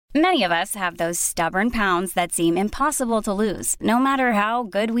Many of us have those stubborn pounds that seem impossible to lose, no matter how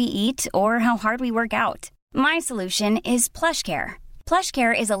good we eat or how hard we work out. My solution is PlushCare.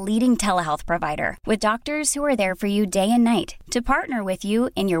 PlushCare is a leading telehealth provider with doctors who are there for you day and night to partner with you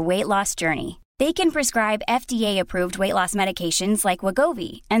in your weight loss journey. They can prescribe FDA-approved weight loss medications like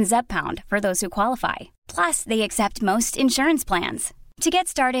Wegovy and Zepbound for those who qualify. Plus, they accept most insurance plans. To get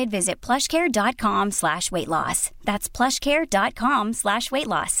started, visit plushcare.com/weightloss. That's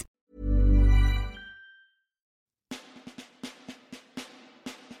plushcare.com/weightloss.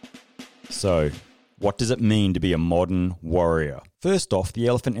 So, what does it mean to be a modern warrior? First off, the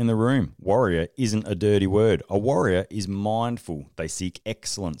elephant in the room. Warrior isn't a dirty word. A warrior is mindful. They seek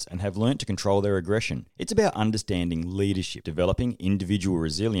excellence and have learnt to control their aggression. It's about understanding leadership, developing individual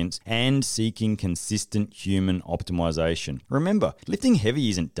resilience, and seeking consistent human optimization. Remember, lifting heavy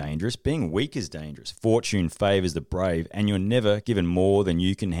isn't dangerous. Being weak is dangerous. Fortune favours the brave, and you're never given more than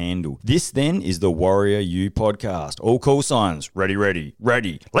you can handle. This, then, is the Warrior You podcast. All call signs. Ready, ready,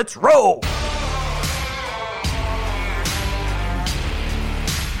 ready. Let's roll!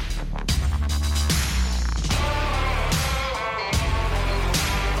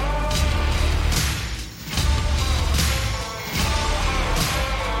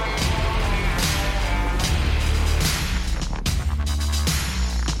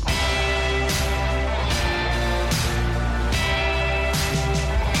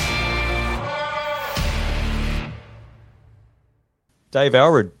 Dave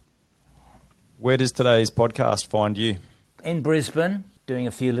Alred, where does today's podcast find you? In Brisbane, doing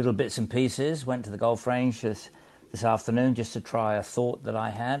a few little bits and pieces. Went to the golf range this afternoon just to try a thought that I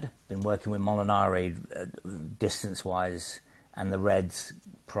had. Been working with Molinari distance-wise and the Reds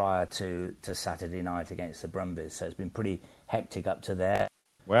prior to Saturday night against the Brumbies. So it's been pretty hectic up to there.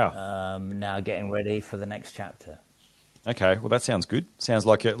 Wow. Now getting ready for the next chapter. Okay, well that sounds good. Sounds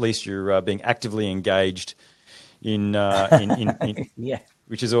like at least you're being actively engaged in yeah,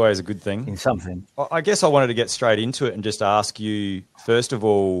 which is always a good thing. In something. I guess I wanted to get straight into it and just ask you, first of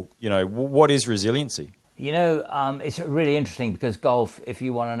all, what is resiliency? It's really interesting because golf, if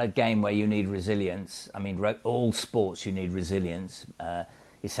you want a game where you need resilience, I mean, all sports you need resilience,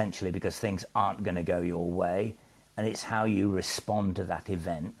 essentially because things aren't going to go your way, and it's how you respond to that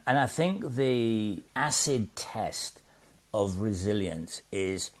event. And I think the acid test of resilience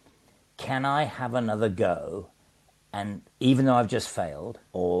is, can I have another go? And even though I've just failed,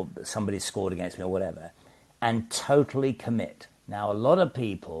 or somebody scored against me or whatever, and totally commit. Now, a lot of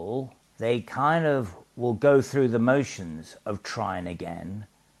people, they kind of will go through the motions of trying again,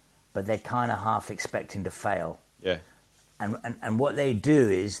 but they're kind of half expecting to fail. Yeah. And what they do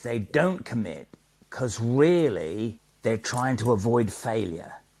is they don't commit because really they're trying to avoid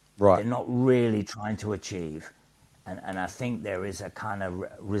failure. Right. They're not really trying to achieve. And I think there is a kind of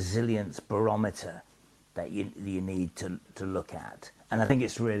resilience barometer that you need to look at. And I think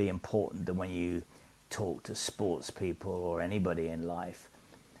it's really important that when you talk to sports people or anybody in life,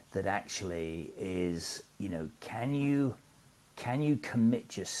 that actually is, can you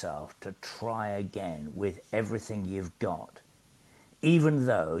commit yourself to try again with everything you've got, even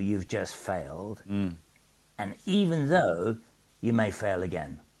though you've just failed, and even though you may fail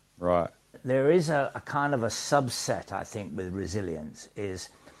again. Right. There is a kind of a subset, I think, with resilience is,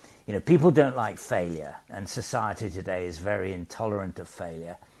 people don't like failure, and society today is very intolerant of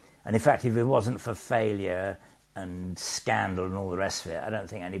failure. And in fact, if it wasn't for failure and scandal and all the rest of it, I don't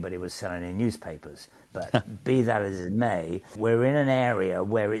think anybody was selling any newspapers. But be that as it may, we're in an area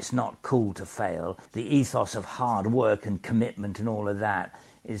where it's not cool to fail. The ethos of hard work and commitment and all of that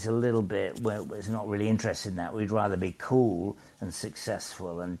is a little bit, it's not really interested in that. We'd rather be cool and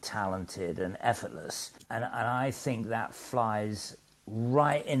successful and talented and effortless. And I think that flies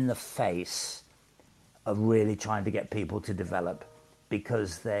right in the face of really trying to get people to develop,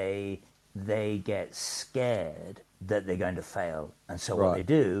 because they get scared that they're going to fail. And so what they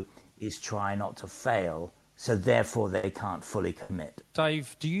do is try not to fail, so therefore they can't fully commit.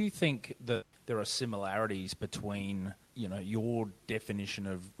 Dave, do you think that there are similarities between, your definition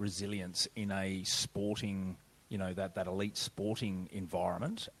of resilience in a sporting, that elite sporting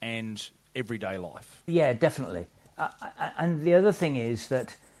environment and everyday life? Yeah, definitely. And the other thing is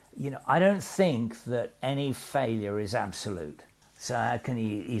that, I don't think that any failure is absolute. So how can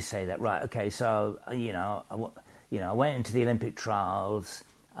you say that? Right, okay, so, I went into the Olympic trials,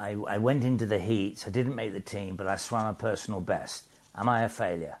 I went into the heats, I didn't make the team, but I swam a personal best. Am I a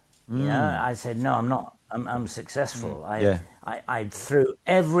failure? I said, no, I'm not. I'm successful. I threw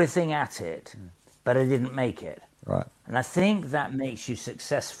everything at it, but I didn't make it. Right. And I think that makes you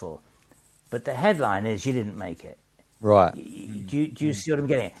successful. But the headline is you didn't make it. Right. Do you see what I'm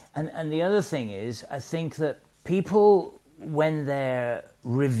getting at? And the other thing is, I think that people, when they're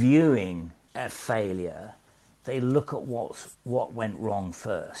reviewing a failure, they look at what went wrong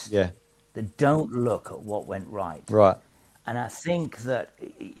first. Yeah. They don't look at what went right. Right. And I think that,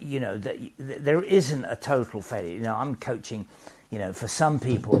 that there isn't a total failure. I'm coaching, for some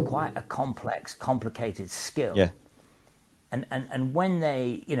people, quite a complex, complicated skill. Yeah. And when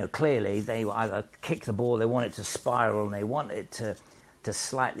they, clearly they either kick the ball, they want it to spiral, and they want it to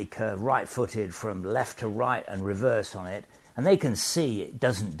slightly curve right-footed from left to right and reverse on it, and they can see it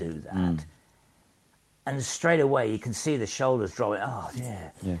doesn't do that. And straight away you can see the shoulders dropping. Oh,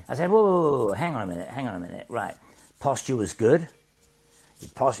 yeah. I said, whoa, hang on a minute. Right. Posture was good.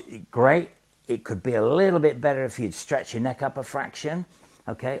 Great. It could be a little bit better if you'd stretch your neck up a fraction.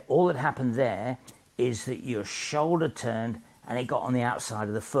 Okay. All that happened there is that your shoulder turned and it got on the outside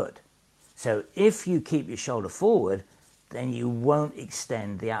of the foot. So if you keep your shoulder forward, then you won't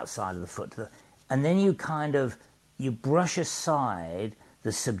extend the outside of the foot. And then you brush aside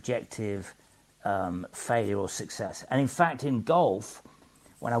the subjective failure or success. And in fact, in golf,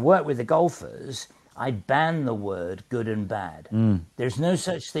 when I work with the golfers, I ban the word good and bad. There's no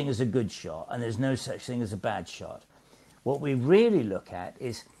such thing as a good shot, and there's no such thing as a bad shot. What we really look at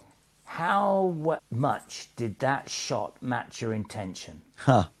is how much did that shot match your intention?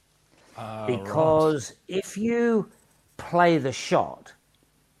 Because if you play the shot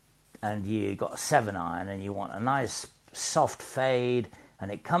and you got a 7-iron and you want a nice soft fade,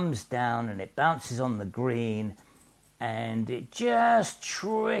 and it comes down and it bounces on the green and it just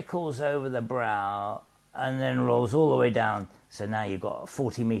trickles over the brow and then rolls all the way down. So now you've got a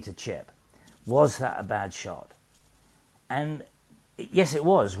 40-meter chip. Was that a bad shot? And yes, it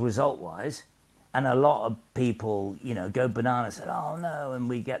was, result-wise. And a lot of people, go bananas and say, oh, no, and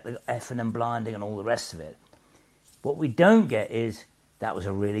we get the effing and blinding and all the rest of it. What we don't get is, that was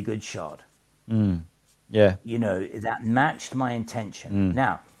a really good shot. Yeah. That matched my intention.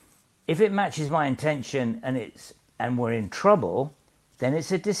 Now, if it matches my intention and we're in trouble, then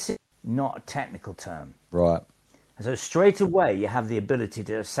it's a decision, not a technical term. Right. And so straight away, you have the ability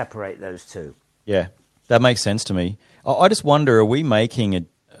to separate those two. Yeah, that makes sense to me. I just wonder, are we making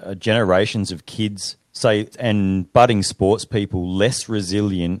generations of kids, say, and budding sports people less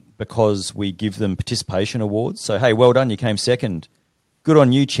resilient because we give them participation awards? So, hey, well done, you came second. Good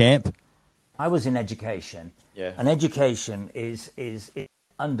on you, champ. I was in education, and education is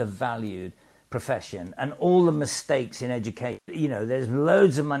undervalued profession, and all the mistakes in education. There's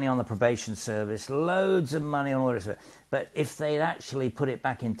loads of money on the probation service, loads of money on all this, but if they'd actually put it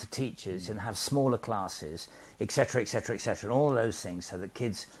back into teachers and have smaller classes, etc., and all those things, so that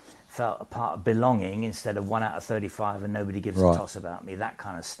kids felt a part of belonging instead of 1 out of 35 and nobody gives a toss about me, that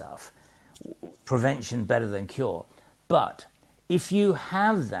kind of stuff. Prevention better than cure. But if you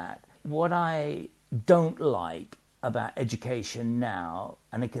have that, what I don't like about education now,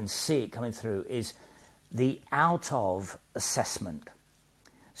 and I can see it coming through, is the out of assessment.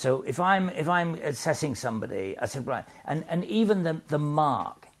 So if I'm assessing somebody, I said, right, and even the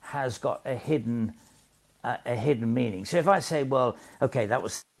mark has got a hidden meaning. So if I say, well, okay, that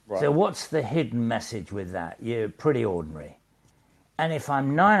was right. So what's the hidden message with that? You're pretty ordinary. And if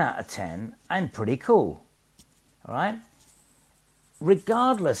I'm 9 out of 10, I'm pretty cool. All right?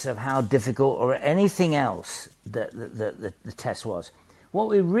 Regardless of how difficult or anything else the test was, what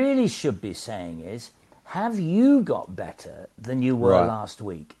we really should be saying is, have you got better than you were last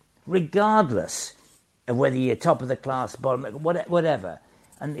week? Regardless of whether you're top of the class, bottom, whatever.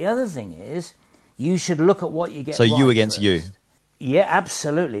 And the other thing is, you should look at what you get. So you against first. You? Yeah,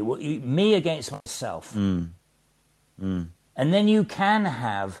 absolutely. Me against myself. And then you can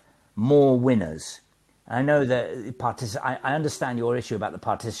have more winners. I know that I understand your issue about the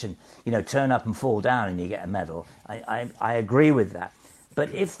partition, turn up and fall down and you get a medal. I agree with that.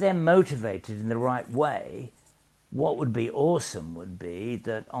 But if they're motivated in the right way, what would be awesome would be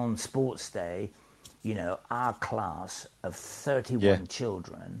that on sports day, our class of 31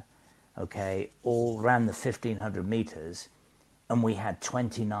 children, all ran the 1,500 meters, and we had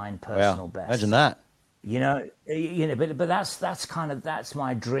 29 personal bests. Imagine that. But that's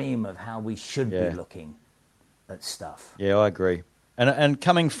my dream of how we should be looking at stuff. Yeah, I agree. And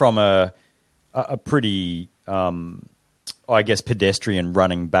coming from a pretty, I guess, pedestrian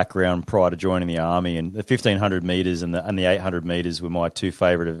running background prior to joining the army, and the 1,500 meters and the 800 meters were my two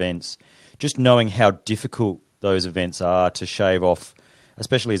favorite events. Just knowing how difficult those events are to shave off,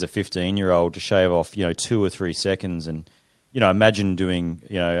 especially as a 15-year-old, to shave off 2 or 3 seconds, and imagine doing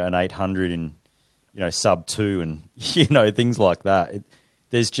an 800 in sub 2 and things like that.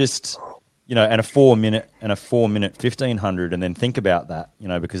 There's just and a 4 minute 1500, and then think about that,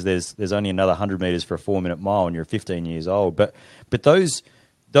 because there's only another 100 meters for a 4 minute mile, and you're 15 years old. But those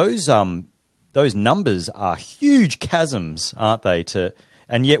numbers are huge chasms, aren't they?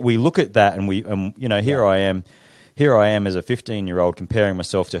 And yet we look at that, and here I am as a 15-year-old comparing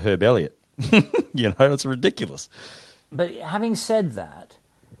myself to Herb Elliott. It's ridiculous. But having said that,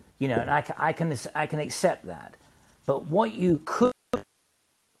 and I can accept that. But what you could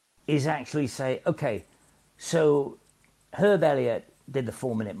is actually say, okay, so Herb Elliott did the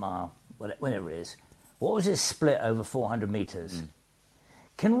 4 minute mile, whatever it is. What was his split over 400 meters?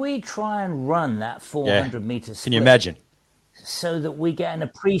 Can we try and run that 400 meter split? Can you imagine? So that we get an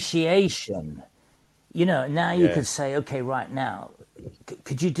appreciation. Now you could say, okay, right now,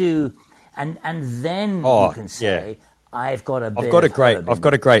 could you do, and then you can say, I've got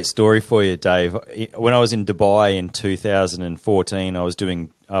a great story for you, Dave. When I was in Dubai in 2014, I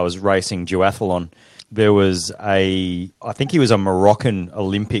was racing duathlon. There was I think he was a Moroccan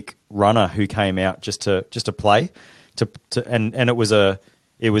Olympic runner who came out just to play, and it was a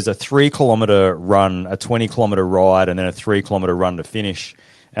 3 kilometer run, a 20 kilometer ride, and then a 3 kilometer run to finish.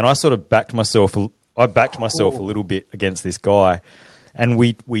 And I sort of backed myself a little bit against this guy, and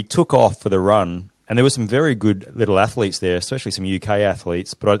we took off for the run. And there were some very good little athletes there, especially some UK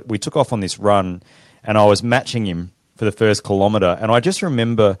athletes. But we took off on this run, and I was matching him for the first kilometre. And I just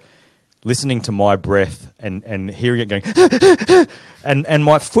remember listening to my breath and hearing it going, and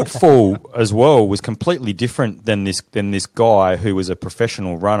my footfall as well was completely different than this guy who was a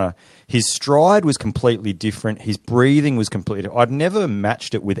professional runner. His stride was completely different. His breathing was completely different. I'd never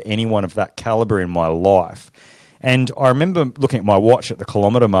matched it with anyone of that calibre in my life. And I remember looking at my watch at the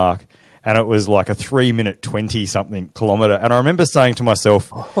kilometre mark, and it was like a 3 minute 20 something kilometre. And I remember saying to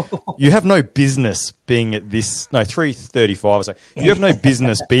myself, you have no business being at this, no, 3:35. I was like, you have no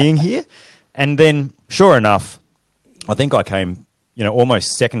business being here. And then sure enough, I think I came,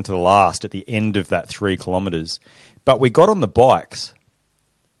 almost second to the last at the end of that 3 kilometres. But we got on the bikes,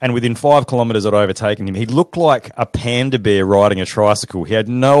 and within 5 kilometres I'd overtaken him. He looked like a panda bear riding a tricycle. He had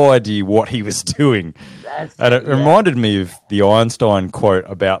no idea what he was doing. And it reminded me of the Einstein quote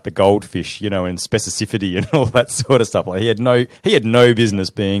about the goldfish, and specificity and all that sort of stuff. Like he had no business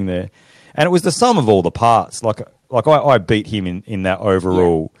being there. And it was the sum of all the parts. Like I beat him in that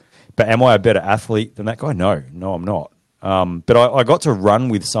overall. Yeah. But am I a better athlete than that guy? No, I'm not. But I got to run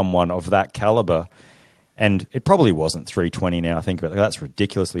with someone of that caliber, and it probably wasn't 3:20 now. I think about it. That's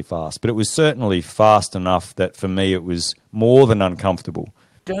ridiculously fast. But it was certainly fast enough that for me it was more than uncomfortable.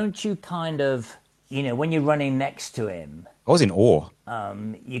 Don't you kind of, when you're running next to him, I was in awe.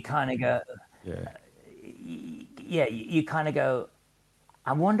 You kind of go, you kind of go,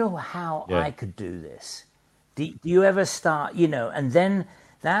 I wonder how I could do this. Do you ever start, and then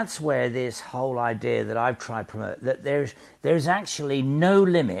that's where this whole idea that I've tried to promote, that there's actually no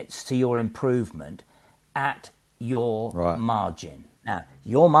limits to your improvement at your margin. Now,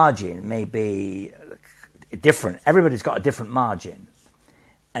 your margin may be different. Everybody's got a different margin.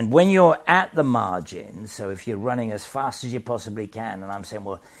 And when you're at the margin, so if you're running as fast as you possibly can, and I'm saying,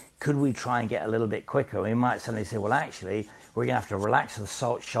 well, could we try and get a little bit quicker? We might suddenly say, well, actually, we're going to have to relax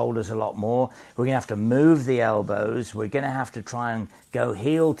the shoulders a lot more. We're going to have to move the elbows. We're going to have to try and go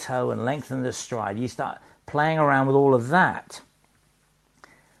heel, toe, and lengthen the stride. You start playing around with all of that.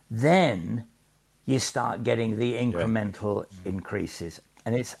 Then you start getting the incremental increases,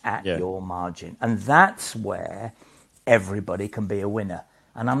 and it's at your margin. And that's where everybody can be a winner.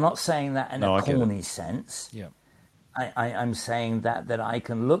 And I'm not saying that in a corny sense. Yeah. I'm saying that I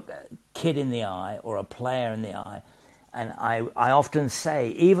can look a kid in the eye or a player in the eye, and I often say,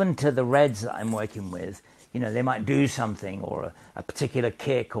 even to the Reds that I'm working with, they might do something or a particular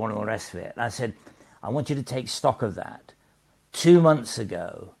kick or all the rest of it. And I said, I want you to take stock of that. 2 months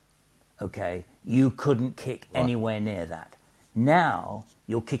ago, you couldn't kick anywhere near that. Now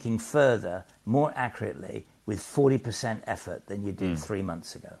you're kicking further, more accurately, with 40% effort than you did 3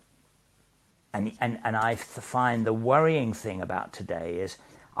 months ago. And I find the worrying thing about today is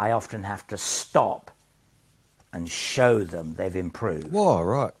I often have to stop and show them they've improved. Whoa,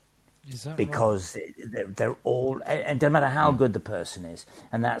 right. Is that because they're all, and no matter how good the person is.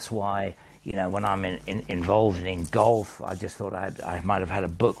 And that's why, when I'm involved in golf, I just thought I might have had a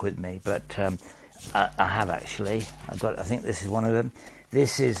book with me, but I have actually. I think this is one of them.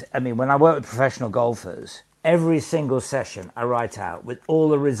 This is, when I work with professional golfers, every single session I write out with all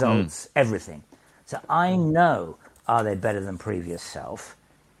the results, everything. So I know, are they better than previous self?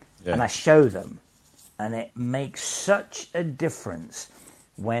 Yeah. And I show them. And it makes such a difference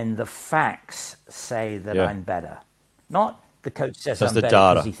when the facts say that I'm better. Not the coach says That's I'm the better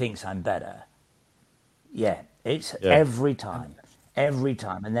data. because he thinks I'm better. Yeah, it's Yeah. every time.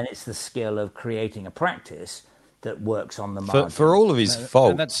 And then it's the skill of creating a practice that works on the margin. For all of his And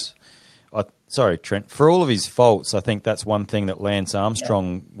faults, that's sorry, Trent. For all of his faults, I think that's one thing that Lance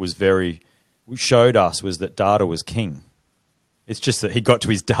Armstrong showed us was that data was king. It's just that he got to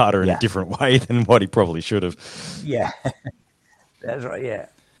his data in a different way than what he probably should have. Yeah, that's right, yeah.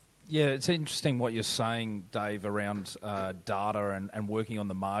 Yeah, it's interesting what you're saying, Dave, around data and working on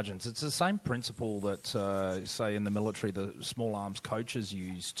the margins. It's the same principle that, say, in the military, the small arms coaches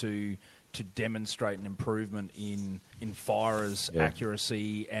use to demonstrate an improvement in firers'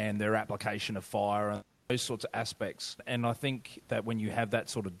 accuracy and their application of fire and those sorts of aspects. And I think that when you have that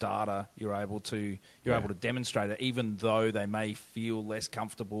sort of data, you're able to demonstrate it, even though they may feel less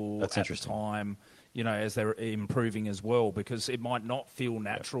comfortable at the time, as they're improving as well, because it might not feel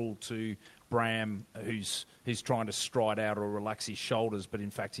natural to Bram, who's trying to stride out or relax his shoulders, but in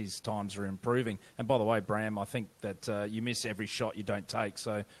fact his times are improving. And by the way, Bram, I think that you miss every shot you don't take,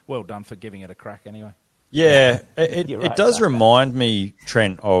 so well done for giving it a crack anyway. Yeah, it does remind me,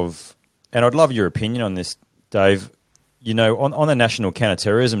 Trent, of, and I'd love your opinion on this, Dave. On the national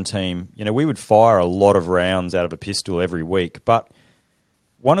counter-terrorism team, we would fire a lot of rounds out of a pistol every week, but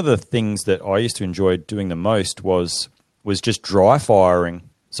one of the things that I used to enjoy doing the most was just dry firing.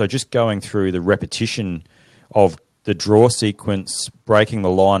 So just going through the repetition of the draw sequence, breaking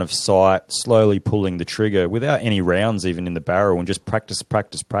the line of sight, slowly pulling the trigger without any rounds even in the barrel, and just practice.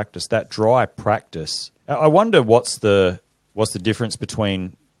 That dry practice. I wonder what's the difference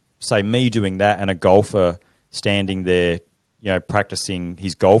between, say, me doing that and a golfer standing there, practicing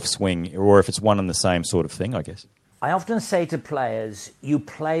his golf swing, or if it's one and the same sort of thing, I guess. I often say to players, you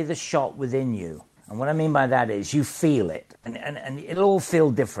play the shot within you. And what I mean by that is you feel it, and it'll all feel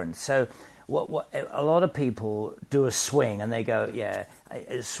different. So what a lot of people do a swing, and they go,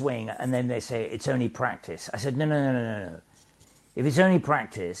 a swing, and then they say, it's only practice. I said, no. If it's only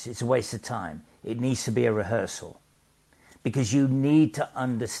practice, it's a waste of time. It needs to be a rehearsal, because you need to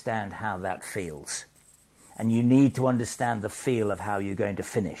understand how that feels. And you need to understand the feel of how you're going to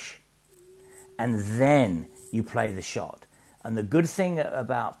finish. And then you play the shot. And the good thing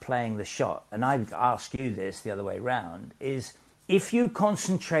about playing the shot, and I've asked you this the other way around, is if you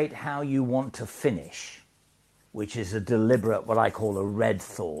concentrate how you want to finish, which is a deliberate, what I call a red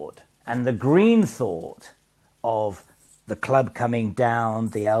thought, and the green thought of the club coming down,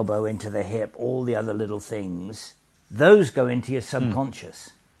 the elbow into the hip, all the other little things, those go into your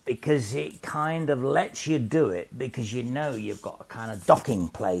subconscious. Because it kind of lets you do it, because you've got a kind of docking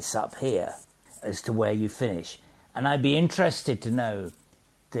place up here as to where you finish. And I'd be interested to know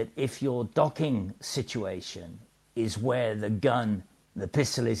that if your docking situation is where the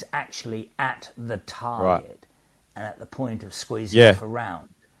pistol is actually at the target and at the point of squeezing off a round,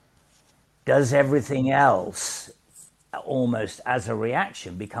 does everything else almost as a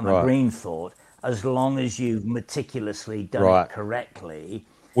reaction become a green thought, as long as you've meticulously done it correctly?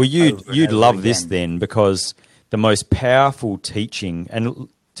 Well, you'd love this then, because the most powerful teaching and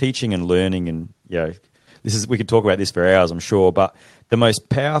learning, and we could talk about this for hours, I'm sure, but the most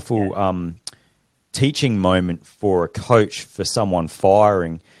powerful teaching moment for a coach, for someone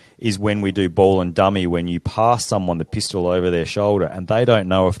firing, is when we do ball and dummy, when you pass someone the pistol over their shoulder and they don't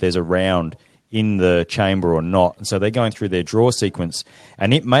know if there's a round in the chamber or not. And so they're going through their draw sequence,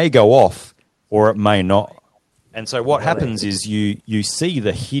 and it may go off or it may not. And so what happens is you see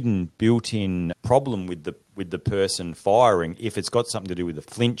the hidden built-in problem with the person firing, if it's got something to do with the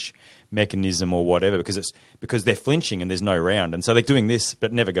flinch mechanism or whatever, because they're flinching and there's no round. And so they're doing this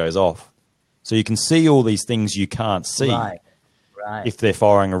but it never goes off. So you can see all these things you can't see if they're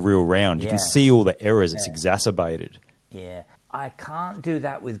firing a real round. You can see all the errors. It's exacerbated. Yeah. I can't do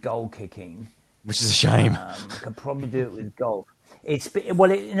that with goal kicking. Which is a shame. I could probably do it with golf. It's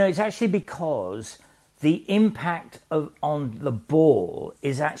actually because the impact on the ball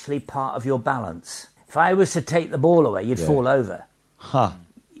is actually part of your balance. If I was to take the ball away, you'd fall over. Huh.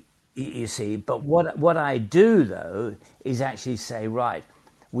 You see, but what I do, though, is actually say, right,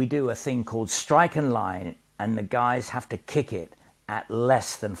 we do a thing called strike and line, and the guys have to kick it at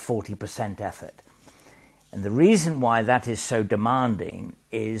less than 40% effort. And the reason why that is so demanding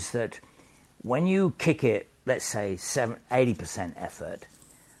is that when you kick it, let's say 80% effort,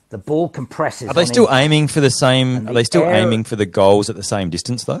 the ball compresses. Are they still aiming for the same? Are they still aiming for the goals at the same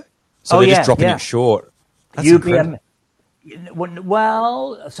distance, though? So they're just dropping it short. That's incredible.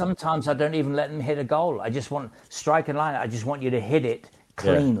 Well, sometimes I don't even let them hit a goal. I just want strike and line. I just want you to hit it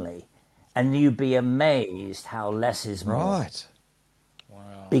cleanly, and you'd be amazed how less is more. Right.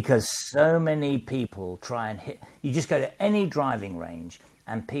 Because so many people try and hit. You just go to any driving range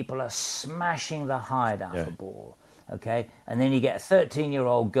and people are smashing the hide out of a ball, okay? And then you get a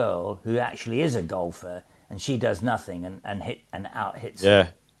 13-year-old girl who actually is a golfer and she does nothing and out hits it.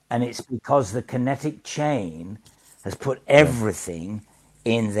 And it's because the kinetic chain has put everything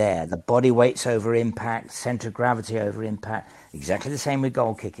in there. The body weight's over impact, center of gravity over impact, exactly the same with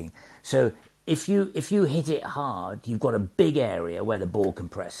goal kicking. So if you hit it hard, you've got a big area where the ball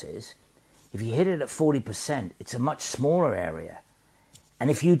compresses. If you hit it at 40%, it's a much smaller area. And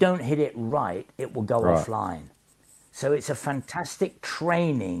if you don't hit it right, it will go offline. So it's a fantastic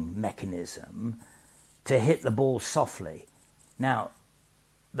training mechanism to hit the ball softly. Now,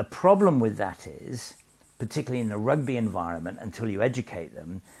 the problem with that is, particularly in the rugby environment, until you educate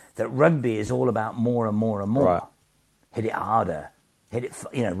them, that rugby is all about more and more and more. Hit it harder, hit it,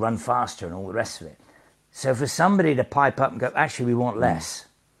 run faster and all the rest of it. So for somebody to pipe up and go, actually, we want less,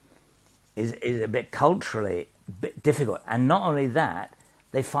 is a bit culturally a bit difficult. And not only that,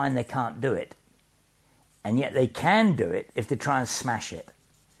 they find they can't do it. And yet they can do it if they try and smash it.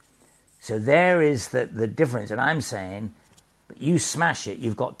 So there is the difference. And I'm saying, you smash it,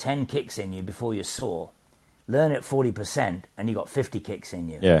 you've got 10 kicks in you before you're sore. Learn at 40% and you've got 50 kicks in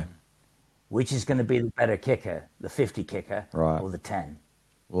you. Yeah. Which is going to be the better kicker, the 50 kicker or the 10?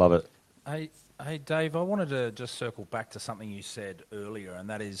 Love it. Hey, Dave, I wanted to just circle back to something you said earlier, and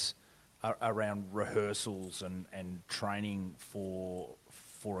that is around rehearsals and training for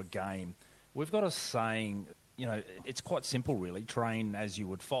a game. We've got a saying, it's quite simple really, train as you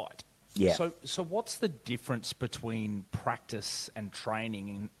would fight. Yeah. So what's the difference between practice and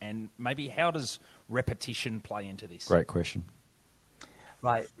training, and maybe how does repetition play into this? Great question.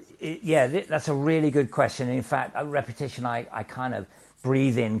 Right. That's a really good question. In fact, repetition, I kind of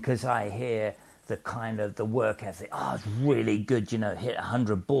breathe in because I hear the kind of the work ethic. Oh, it's really good, hit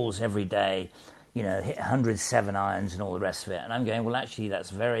 100 balls every day, hit 100 7-irons and all the rest of it. And I'm going, well, actually, that's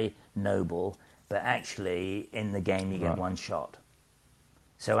very noble, but actually, in the game, you get one shot.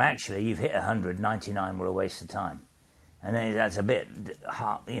 So actually, you've hit 100, 99 were a waste of time. And then that's a bit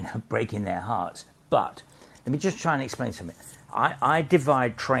breaking their hearts. But let me just try and explain something. I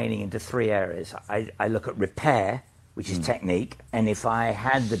divide training into three areas. I look at repair, which is technique. And if I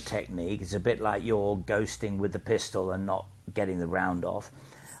had the technique, it's a bit like you're ghosting with the pistol and not getting the round off.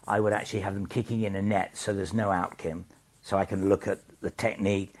 I would actually have them kicking in a net so there's no outkim. So I can look at the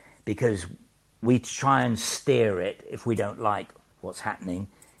technique, because we try and steer it if we don't like what's happening,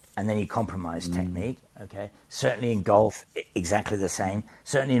 and then you compromise technique, okay? Certainly in golf, exactly the same.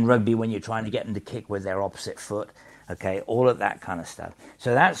 Certainly in rugby, when you're trying to get them to kick with their opposite foot, okay? All of that kind of stuff.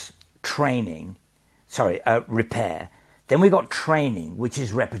 So that's repair. Then we got training, which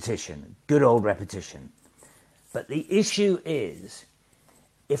is repetition, good old repetition. But the issue is,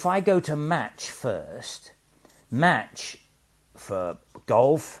 if I go to match first, match for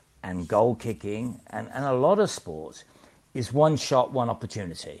golf and goal kicking and a lot of sports is one shot, one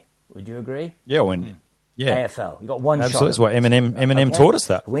opportunity. Would you agree? Yeah, AFL, you got one shot. Absolutely, that's what Eminem taught us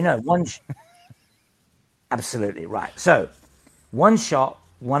that. We know absolutely right. So, one shot,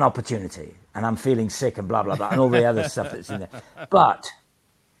 one opportunity, and I'm feeling sick and blah blah blah, and all the other stuff that's in there. But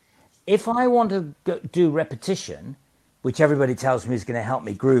if I want to do repetition, which everybody tells me is going to help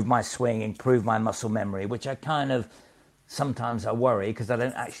me groove my swing, improve my muscle memory, which I kind of sometimes I worry because I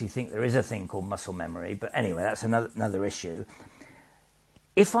don't actually think there is a thing called muscle memory. But anyway, that's another issue.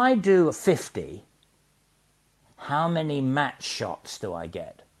 If I do a 50, how many match shots do I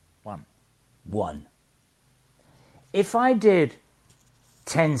get? One. If I did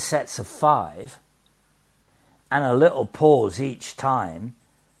 10 sets of 5 and a little pause each time,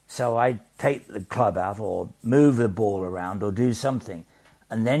 so I take the club out or move the ball around or do something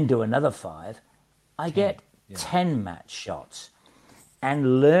and then do another 5, I get 10 match shots.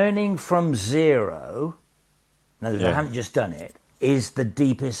 And learning from zero, I haven't just done it, is the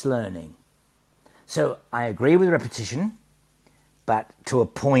deepest learning. So I agree with repetition, but to a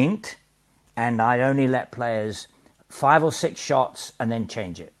point, and I only let players 5 or 6 shots and then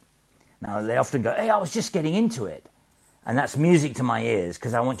change it. Now, they often go, hey, I was just getting into it. And that's music to my ears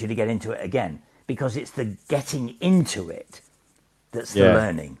because I want you to get into it again, because it's the getting into it that's the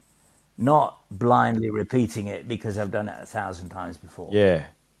learning, not blindly repeating it because I've done it 1,000 times before. Yeah.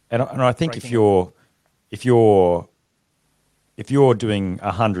 And I think if you're doing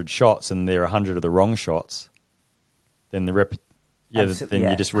 100 shots and there are 100 of the wrong shots, then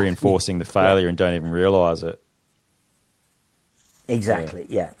you're just reinforcing the failure and don't even realize it. Exactly.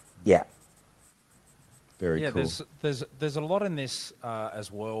 Yeah. Very cool. There's a lot in this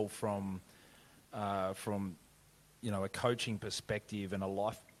as well from a coaching perspective and a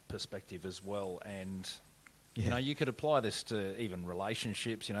life perspective as well. And, you could apply this to even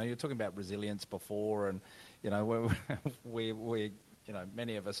relationships. You're talking about resilience before, and, we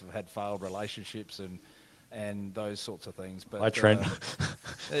many of us have had failed relationships and those sorts of things. But hi, Trent.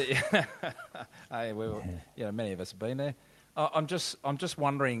 Hey, many of us have been there. I'm just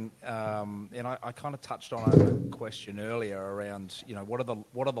wondering, and I kind of touched on a question earlier around, what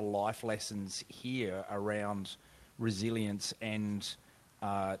are the life lessons here around resilience and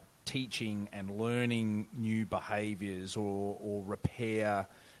teaching and learning new behaviours or repair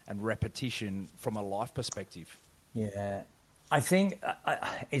and repetition from a life perspective? Yeah, I think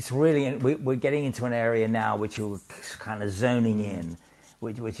it's really, we're getting into an area now which you're kind of zoning in,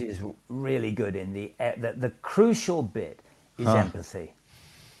 which is really good. In the crucial bit is empathy.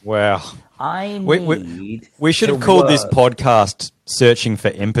 Wow. We should have called this podcast Searching for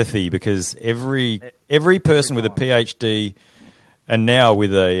Empathy, because every person with a PhD and now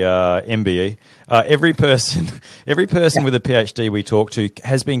with a MBE, every person with a PhD we talk to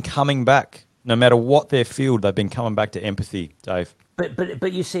has been coming back. No matter what their field, they've been coming back to empathy, Dave.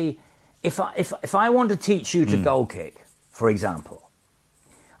 But you see, if I want to teach you to goal kick, for example,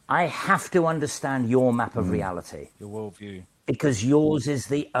 I have to understand your map of reality. Your worldview. Because yours is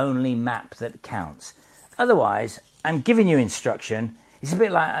the only map that counts. Otherwise, I'm giving you instruction. It's a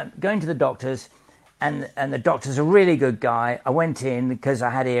bit like going to the doctors, and the doctor's a really good guy. I went in because I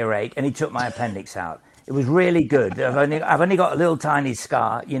had earache, and he took my appendix out. It was really good. I've only got a little tiny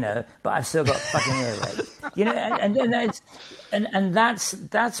scar, but I've still got fucking earache. And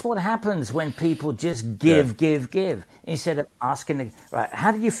that's what happens when people just give instead of asking. Right,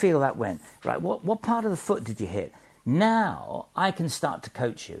 how did you feel that went? Right, what part of the foot did you hit? Now I can start to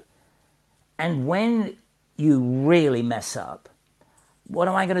coach you. And when you really mess up, what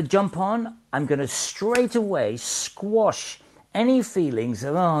am I going to jump on? I'm going to straight away squash any feelings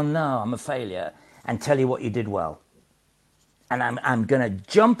of, oh no, I'm a failure, and tell you what you did well. And I'm going to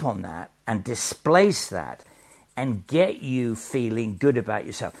jump on that and displace that and get you feeling good about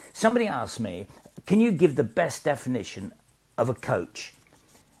yourself. Somebody asked me, can you give the best definition of a coach?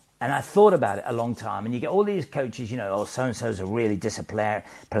 And I thought about it a long time. And you get all these coaches, so-and-so's a really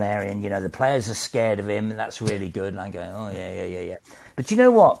disciplinarian. The players are scared of him, and that's really good. And I'm going, oh, yeah. But you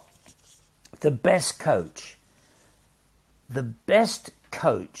know what? The best coach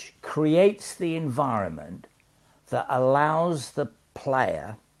creates the environment that allows the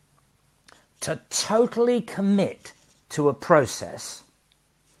player to totally commit to a process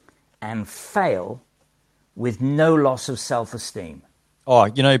and fail with no loss of self-esteem. Oh,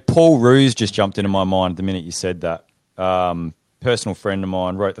 Paul Roos just jumped into my mind the minute you said that. Personal friend of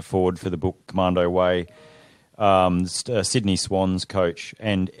mine, wrote the foreword for the book Commando Way, Sydney Swans coach.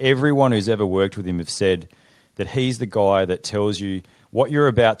 And everyone who's ever worked with him have said that he's the guy that tells you what you're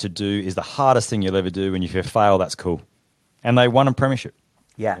about to do is the hardest thing you'll ever do, and if you fail, that's cool. And they won a premiership.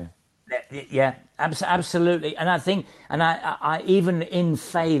 Yeah, absolutely. And I think, I even in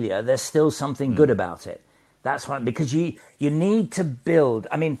failure, there's still something good about it. That's why, because you need to build.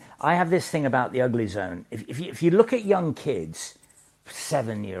 I mean, I have this thing about the ugly zone. If you look at young kids,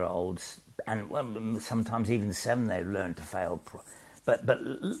 7-year-olds, and sometimes even 7, they learn to fail, but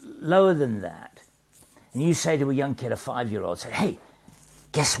lower than that, and you say to a young kid, a 5-year-old, say, hey,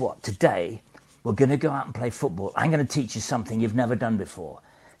 guess what? Today we're going to go out and play football. I'm going to teach you something you've never done before.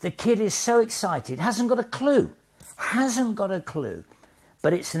 The kid is so excited, hasn't got a clue,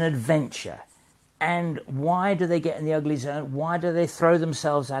 but it's an adventure. And why do they get in the ugly zone? Why do they throw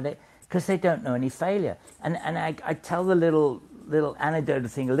themselves at it? Because they don't know any failure. And I tell the little anecdote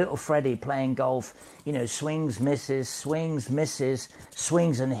thing, little Freddie playing golf, swings, misses, swings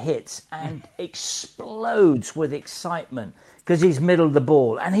and hits, and explodes with excitement because he's middle of the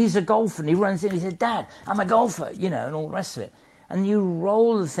ball. And he's a golfer, and he runs in, he said, Dad, I'm a golfer, and all the rest of it. And you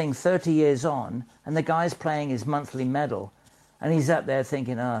roll the thing 30 years on, and the guy's playing his monthly medal, and he's up there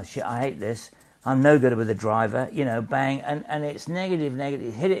thinking, oh, shit, I hate this. I'm no good with a driver, bang, and it's negative,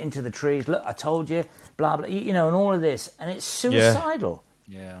 hit it into the trees, look, I told you, blah, blah, and all of this, and it's suicidal.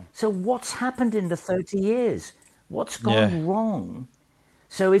 Yeah. So what's happened in the 30 years? What's gone wrong?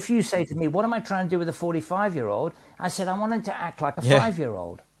 So if you say to me, what am I trying to do with a 45-year-old? I said, I want him to act like a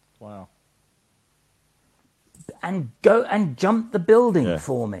 5-year-old. Wow. And go and jump the building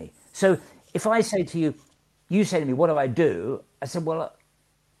for me. So if I say to you, you say to me, what do I do? I said, well,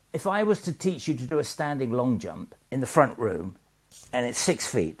 if I was to teach you to do a standing long jump in the front room, and it's 6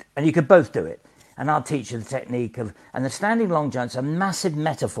 feet, and you could both do it, and I'll teach you the technique of, and the standing long jump's a massive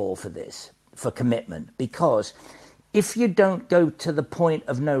metaphor for this, for commitment, because if you don't go to the point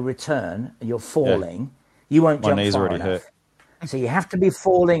of no return, and you're falling, you won't My jump knees far already enough. hurt. So you have to be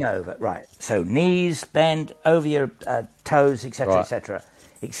falling over, right? So knees bend over your toes, etc., Right. etc.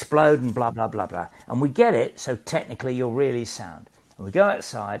 Explode and blah blah blah blah. And we get it. So technically, you're really sound. And we go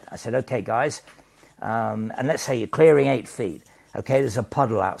outside. I said, okay, guys, and let's say you're clearing 8 feet. Okay, there's a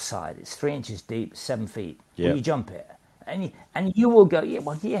puddle outside. It's 3 inches deep, 7 feet. Yeah. Will you jump it? And you will go, yeah,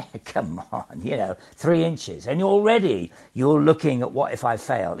 well, yeah, come on, 3 inches. And you're looking at what if I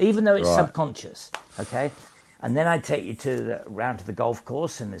fail, even though it's Right. subconscious, okay? And then I take you round to the golf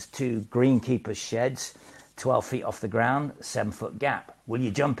course, and there's 2 greenkeeper's sheds, 12 feet off the ground, 7-foot gap. Will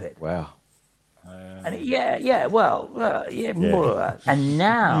you jump it? Wow. And and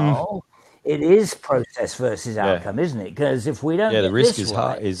now it is process versus outcome, isn't it? Because if we don't, the risk this is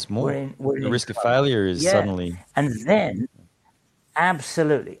right, is more. we're The in risk of trouble. failure is suddenly. And then,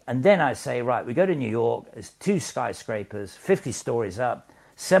 absolutely. And then I say, right, we go to New York. There's 2 skyscrapers, 50 stories up,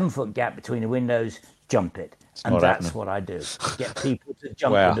 7-foot gap between the windows. Jump it. And that's happening. what I do. Get people to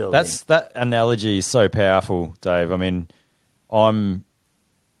jump Wow, the building. that analogy is so powerful, Dave. I mean, I'm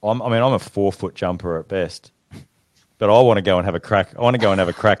a 4-foot jumper at best, but I want to go and have a crack. I want to go and have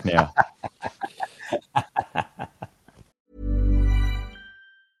a crack now.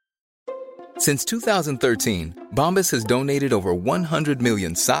 Since 2013, Bombas has donated over 100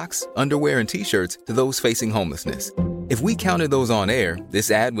 million socks, underwear, and T-shirts to those facing homelessness. If we counted those on air,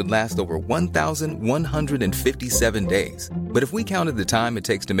 this ad would last over 1,157 days. But if we counted the time it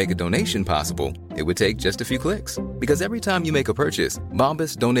takes to make a donation possible, it would take just a few clicks. Because every time you make a purchase,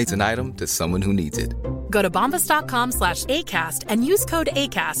 Bombas donates an item to someone who needs it. Go to bombas.com/ACAST and use code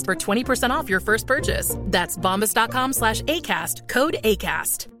ACAST for 20% off your first purchase. That's bombas.com/ACAST, code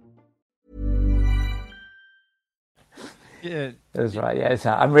ACAST. Yeah, That's right. Yeah,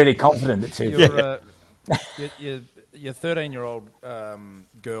 so I'm really confident that 2 your 13-year-old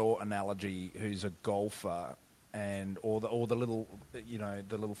girl analogy who's a golfer, or the little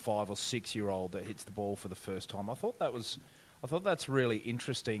the little 5 or 6-year-old that hits the ball for the first time. I thought that's really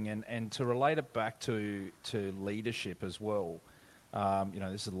interesting, and to relate it back to leadership as well.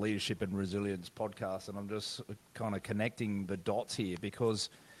 This is a leadership and resilience podcast, and I'm just kind of connecting the dots here because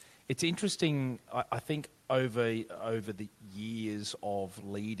it's interesting. I think over the years of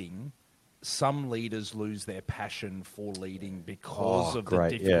leading, some leaders lose their passion for leading because of the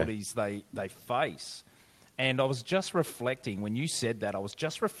difficulties they face. And I was just reflecting, when you said that, I was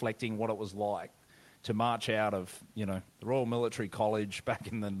just reflecting what it was like to march out of, the Royal Military College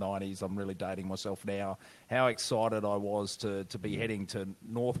back in the 90s. I'm really dating myself now. How excited I was to be heading to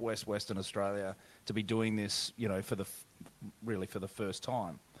northwest Western Australia to be doing this, for the first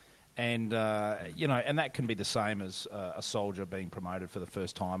time. And, and that can be the same as a soldier being promoted for the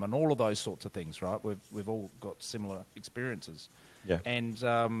first time and all of those sorts of things, right? We've all got similar experiences. Yeah. And,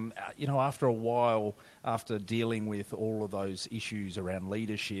 after a while, after dealing with all of those issues around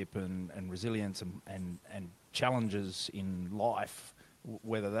leadership and resilience and challenges in life,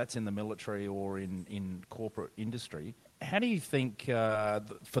 whether that's in the military or in corporate industry, how do you think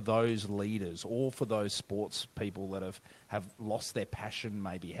for those leaders or for those sports people that have lost their passion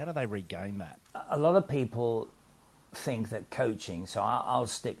maybe, how do they regain that? A lot of people think that coaching, so I'll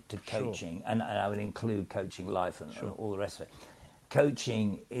stick to coaching, Sure. and I would include coaching life and all the rest of it.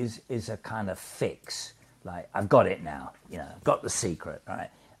 Coaching is a kind of fix. Like, I've got it now, I've got the secret,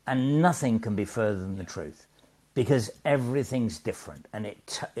 right? And nothing can be further than the truth because everything's different and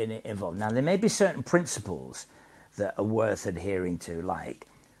it evolves. Now, there may be certain principles that are worth adhering to, like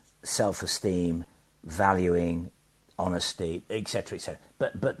self-esteem, valuing, honesty, etc., etc.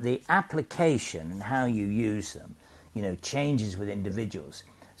 But the application and how you use them, changes with individuals.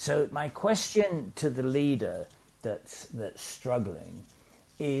 So my question to the leader that's struggling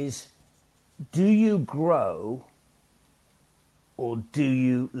is, do you grow or do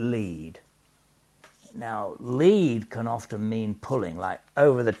you lead? Now, lead can often mean pulling, like,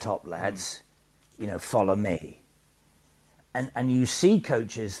 over the top, lads, follow me. And you see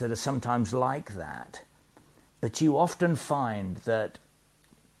coaches that are sometimes like that, but you often find that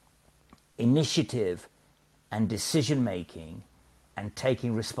initiative and decision-making and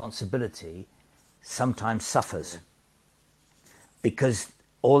taking responsibility sometimes suffers because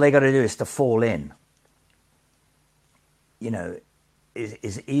all they got to do is to fall in.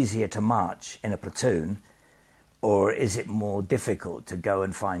 Is easier to march in a platoon, or is it more difficult to go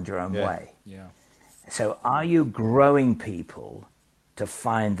and find your own way? Yeah. So are you growing people to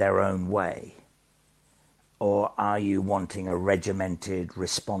find their own way? Or are you wanting a regimented,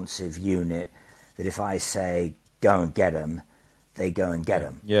 responsive unit that if I say, go and get them, they go and get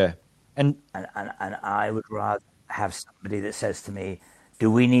them? Yeah. And I would rather have somebody that says to me,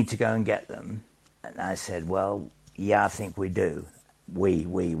 do we need to go and get them? And I said, well, yeah, I think we do. We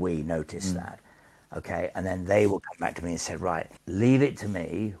noticed that. Okay. And then they will come back to me and said, right, leave it to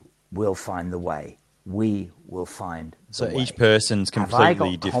me. We'll find the way. We will find the way. So each person's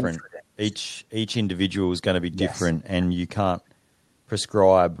completely different. Confidence? Each individual is going to be different, and you can't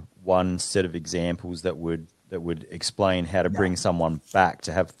prescribe one set of examples that would explain how to bring someone back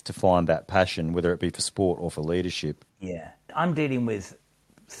to find that passion, whether it be for sport or for leadership. Yeah. I'm dealing with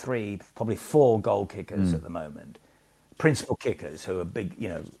 3, probably 4 goal kickers at the moment, principal kickers who are big,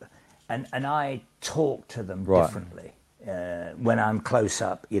 and I talk to them differently. When I'm close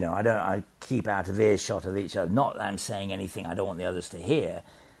up, I keep out of earshot of each other. Not that I'm saying anything I don't want the others to hear,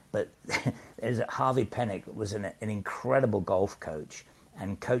 but there's Harvey Pennick was an incredible golf coach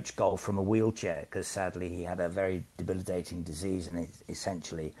and coached golf from a wheelchair because sadly he had a very debilitating disease and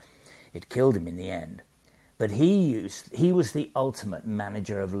essentially it killed him in the end. But he was the ultimate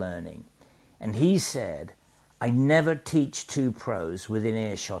manager of learning, and he said, "I never teach 2 pros within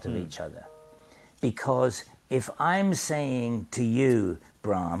earshot of each other, because if I'm saying to you,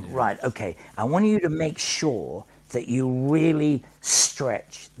 Brahm, right, okay, I want you to make sure that you really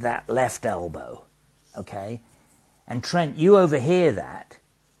stretch that left elbow, okay? And Trent, you overhear that,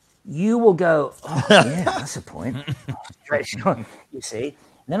 you will go, oh, yeah, that's a point. Stretch, you see?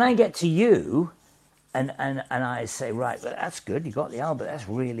 Then I get to you, and I say, right, well, that's good. You got the elbow. That's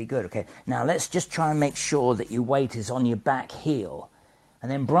really good. Okay, now let's just try and make sure that your weight is on your back heel.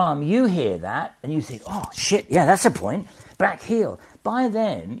 And then, Brahm, you hear that, and you think, oh, shit, yeah, that's a point. Back heel. By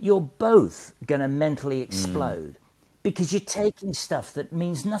then, you're both going to mentally explode because you're taking stuff that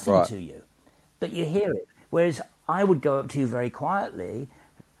means nothing to you, but you hear it. Whereas I would go up to you very quietly,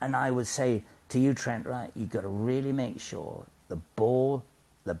 and I would say to you, Trent, right, you've got to really make sure the ball,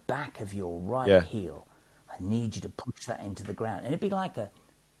 the back of your right heel, I need you to push that into the ground. And it'd be like a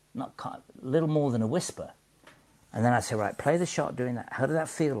little more than a whisper. And then I'd say, right, play the shot doing that. How did that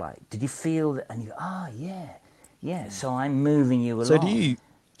feel like? Did you feel that? And you go, yeah. So I'm moving you along. So do you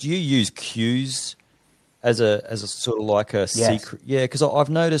use cues as a sort of like a secret? Yeah, because I've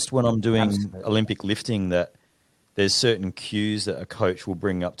noticed when I'm doing Olympic lifting that there's certain cues that a coach will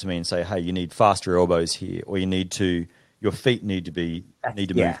bring up to me and say, hey, you need faster elbows here, or your feet need to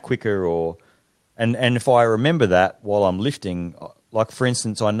move quicker, and if I remember that while I'm lifting, like for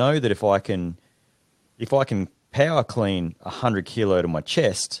instance, I know that if I can power clean 100 kilo to my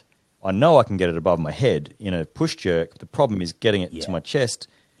chest, I know I can get it above my head in a push jerk. The problem is getting it to my chest.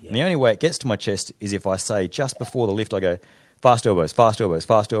 Yeah. And the only way it gets to my chest is if I say just before the lift, I go fast elbows, fast elbows,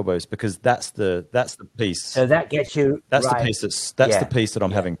 fast elbows, because that's the piece. So that gets you. That's right. The piece that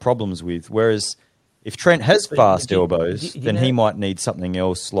I'm having problems with. Whereas if Trent has fast elbows, then he might need something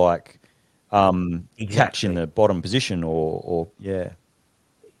else like catch in the bottom position or. Yeah,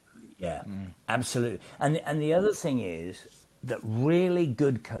 absolutely. And the other thing is that really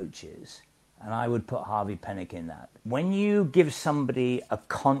good coaches, and I would put Harvey Pennick in that, when you give somebody a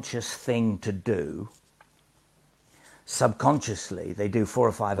conscious thing to do, subconsciously they do 4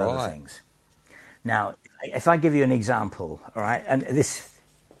 or 5 other things. Now, if I give you an example, all right, and this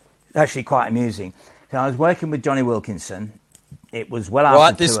is actually quite amusing. So I was working with Johnny Wilkinson. It was well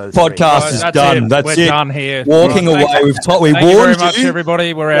after 2:03. This podcast is done. That's We're it. Done here. Walking away. We warned you. Thank you very much,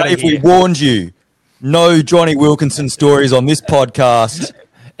 everybody. We're out of here. If we warned you, no Johnny Wilkinson stories on this podcast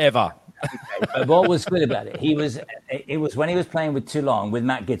ever. But what was good about it? It was when he was playing with Toulon with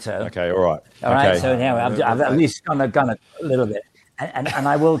Matt Giteau. Okay, all right. All right. So anyway, I've at least gone a little bit, and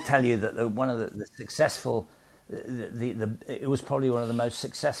I will tell you that one of the successful, it was probably one of the most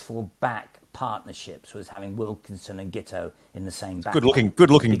successful back partnerships was having Wilkinson and Giteau in the same back. Good looking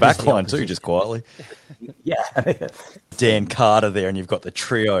backline too, just quietly. Yeah. Dan Carter there, and you've got the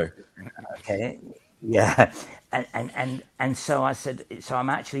trio. Okay. Yeah. And so I said, so I'm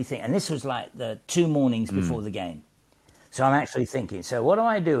actually thinking, and this was like the 2 mornings before the game. So I'm actually thinking, so what do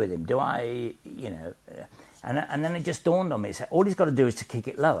I do with him? Do I, and then it just dawned on me, so all he's got to do is to kick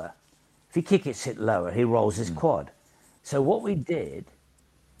it lower. If he kicks it lower, he rolls his quad. So what we did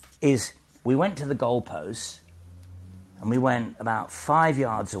is we went to the goalposts and we went about 5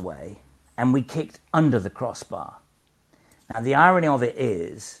 yards away and we kicked under the crossbar. Now, the irony of it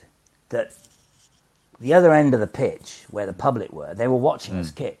is that the other end of the pitch, where the public were, they were watching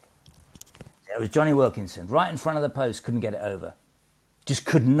us kick. It was Johnny Wilkinson, right in front of the post, couldn't get it over. Just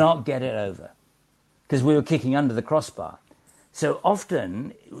could not get it over because we were kicking under the crossbar. So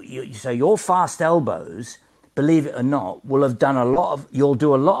often, your fast elbows, believe it or not, you'll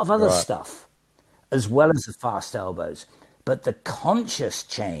do a lot of other stuff as well as the fast elbows. But the conscious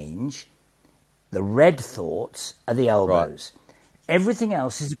change, the red thoughts, are the elbows. Everything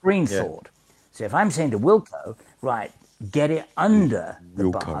else is a green thought. So if I'm saying to Wilco, right, get it under the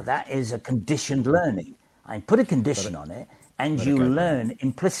Wilco. bar, that is a conditioned learning. I put a condition on it, and you learn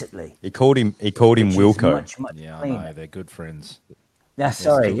implicitly. He called him Wilco. Much Yeah, I cleaner. know. They're good friends. Yeah,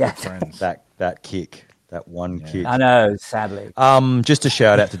 sorry, They're yeah. still good friends. That kick, that one kick. I know, sadly. Just a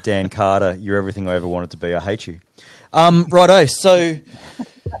shout out to Dan Carter. You're everything I ever wanted to be. I hate you. Righto. So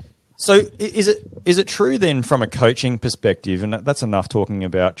is it true then from a coaching perspective, and that's enough talking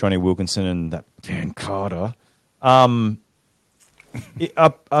about Johnny Wilkinson and that Dan Carter, are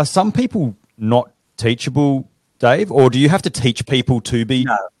some people not teachable, Dave? Or do you have to teach people to be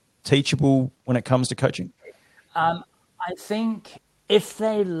teachable when it comes to coaching? I think if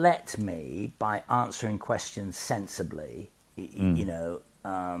they let me, by answering questions sensibly, you know,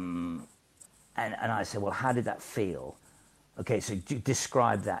 and I say, well, how did that feel? Okay, so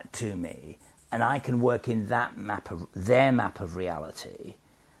describe that to me, and I can work in that their map of reality,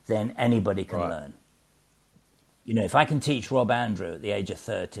 then anybody can learn. You know, if I can teach Rob Andrew at the age of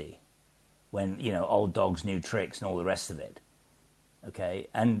 30, when, you know, old dogs, new tricks and all the rest of it, okay,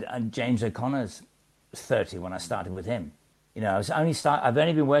 and James O'Connor's 30 when I started with him. You know, I've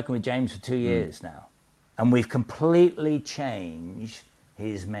only been working with James for 2 years now, and we've completely changed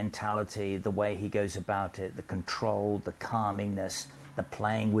his mentality, the way he goes about it, the control, the calmingness, the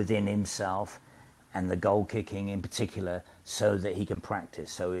playing within himself, and the goal kicking in particular, so that he can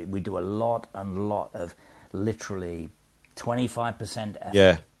practice. So we do a lot of literally 25%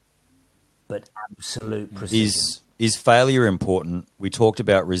 effort, but absolute precision. Is failure important? We talked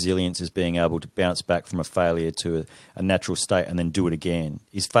about resilience as being able to bounce back from a failure to a natural state and then do it again.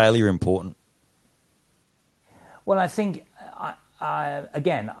 Is failure important? Well, I think,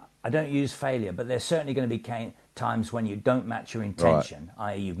 again, I don't use failure, but there's certainly going to be times when you don't match your intention,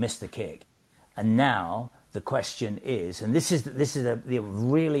 i.e. you've missed the kick. And now the question is, and this is the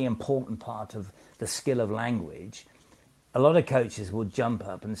really important part of the skill of language, a lot of coaches will jump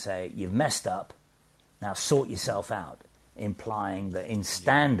up and say, you've messed up, now sort yourself out, implying that in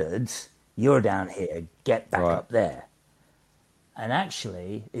standards, you're down here, get back up there. And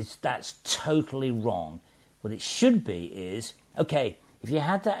actually, that's totally wrong. What it should be is, okay, if you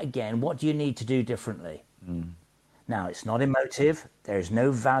had that again, what do you need to do differently? Now, it's not emotive. There's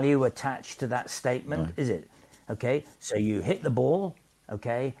no value attached to that statement, is it? Okay, so you hit the ball,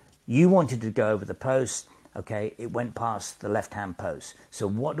 okay, you wanted to go over the post, okay, it went past the left-hand post. So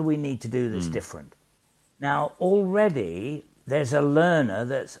what do we need to do that's different? Now, already there's a learner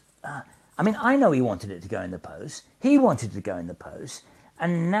that's, I know he wanted it to go in the post. He wanted to go in the post.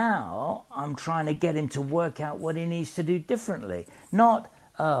 And now I'm trying to get him to work out what he needs to do differently. Not,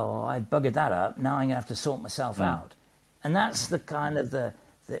 oh, I buggered that up, now I'm going to have to sort myself out. And that's the kind of the,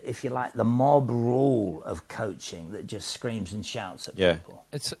 if you like, the mob rule of coaching that just screams and shouts at people.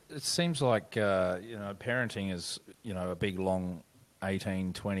 It seems like, parenting is, a big, long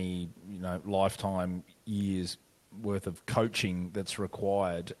 18, 20, lifetime years worth of coaching that's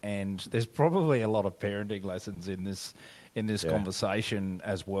required. And there's probably a lot of parenting lessons in this conversation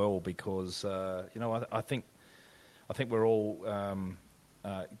as well, because I think we're all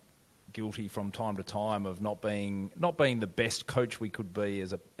guilty from time to time of not being the best coach we could be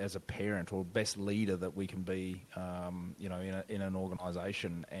as a parent, or best leader that we can be, in an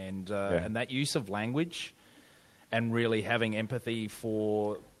organisation, and that use of language, and really having empathy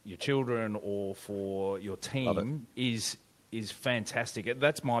for your children or for your team is fantastic.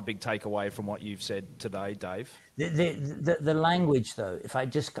 That's my big takeaway from what you've said today, Dave. The language, though, if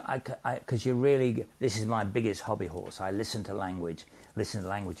because this is my biggest hobby horse. I listen to language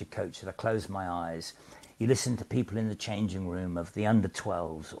of coaches. I close my eyes. You listen to people in the changing room of the under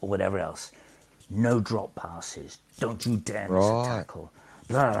 12s or whatever else. No drop passes. Don't you dare miss a tackle.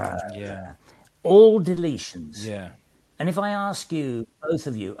 Blah, blah, blah. All deletions. Yeah. And if I ask you, both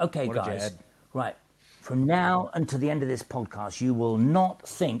of you, okay, what guys, right, from now until the end of this podcast, you will not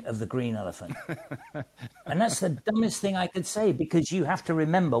think of the green elephant. And that's the dumbest thing I could say, because you have to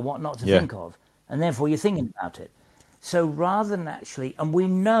remember what not to think of. And therefore you're thinking about it. So rather than actually, and we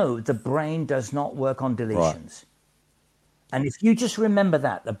know the brain does not work on deletions. Right. And if you just remember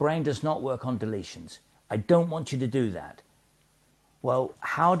that, the brain does not work on deletions. I don't want you to do that. Well,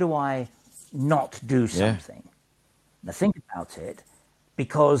 how do I not do something? Now think about it,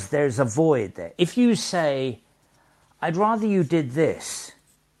 because there's a void there. If you say, I'd rather you did this,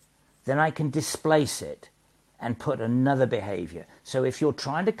 then I can displace it and put another behavior. So if you're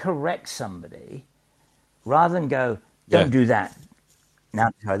trying to correct somebody, rather than go, don't do that,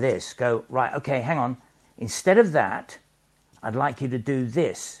 now try this, go, right, okay, hang on. Instead of that, I'd like you to do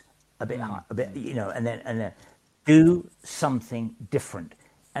this a bit, and then do something different.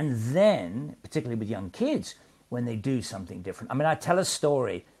 And then, particularly with young kids, when they do something different. I mean, I tell a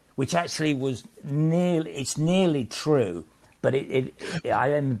story which actually was nearly true, but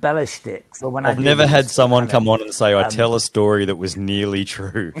I embellished it. So when I've never had someone come on and say, I tell a story that was nearly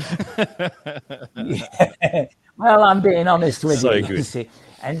true. Yeah. Well, I'm being honest with So you. good. You see.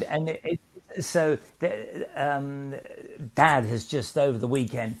 Dad has just over the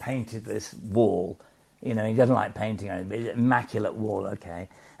weekend painted this wall. You know, he doesn't like painting, but it's an immaculate wall, okay?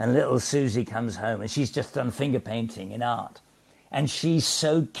 And little Susie comes home and she's just done finger painting in art. And she's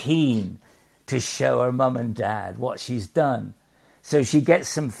so keen to show her mum and dad what she's done. So she gets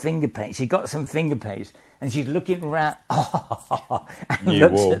some finger paint. She got some finger paint and she's looking around and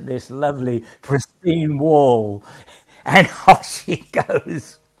looks at this lovely, pristine wall. And off she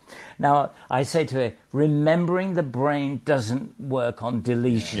goes. Now, I say to her, remembering the brain doesn't work on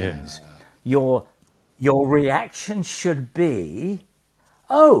deletions. Yeah. Your reaction should be,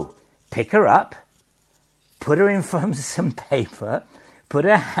 oh, pick her up, put her in front of some paper, put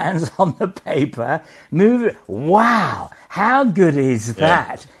her hands on the paper, move it. Wow, how good is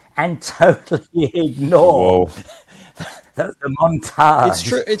that? And totally ignore the montage. It's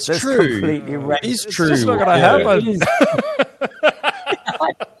true. It's true. It's true. It's just not going to happen.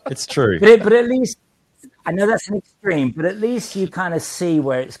 It's true. But at least, I know that's an extreme, but at least you kind of see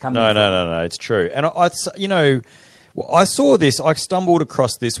where it's coming from. No. It's true. And I saw this. I stumbled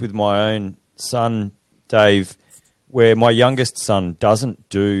across this with my own son, Dave, where my youngest son doesn't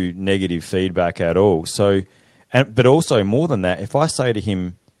do negative feedback at all. So, but also more than that, if I say to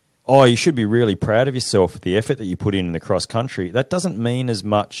him, "Oh, you should be really proud of yourself for the effort that you put in the cross country," that doesn't mean as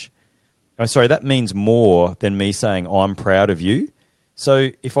much. I'm sorry, that means more than me saying I'm proud of you. So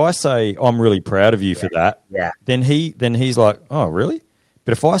if I say I'm really proud of you for that, then he's like, oh, really?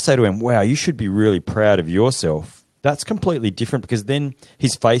 But if I say to him, wow, you should be really proud of yourself, that's completely different because then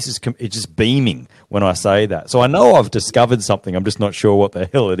his face is it's just beaming when I say that. So I know I've discovered something. I'm just not sure what the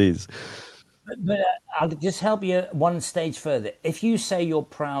hell it is. But I'll just help you one stage further. If you say you're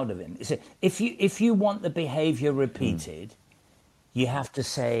proud of him, if you want the behavior repeated, you have to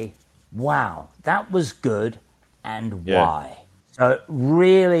say, wow, that was good and why. So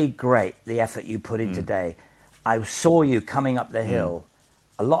really great, the effort you put in today. I saw you coming up the hill.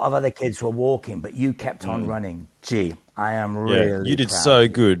 A lot of other kids were walking, but you kept on running. Gee, I am really you did proud so of you.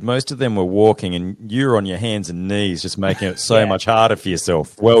 good. Most of them were walking, and you're on your hands and knees, just making it so much harder for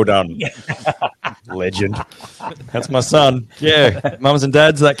yourself. Well done, legend. That's my son. Yeah, mums and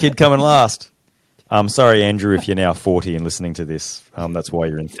dads, that kid coming last. I'm sorry, Andrew, if you're now 40 and listening to this. That's why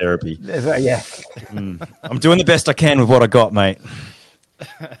you're in therapy. Yeah. I'm doing the best I can with what I got, mate.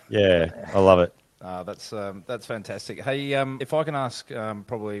 Yeah, I love it. That's fantastic. Hey, if I can ask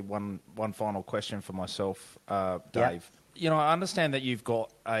probably one final question for myself, Dave. You know, I understand that you've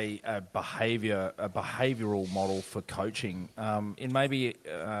got a behavioural model for coaching. In maybe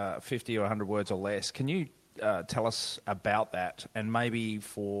 50 or 100 words or less, can you tell us about that, and maybe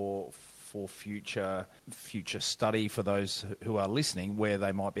for future study for those who are listening, where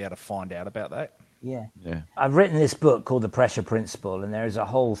they might be able to find out about that? Yeah. I've written this book called The Pressure Principle, and there is a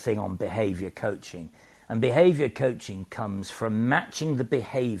whole thing on behavior coaching. And behavior coaching comes from matching the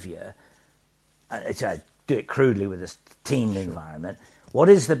behavior. I do it crudely with a team environment. What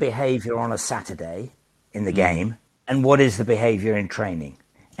is the behavior on a Saturday in the game, and what is the behavior in training?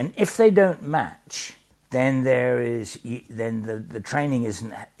 And if they don't match, then the training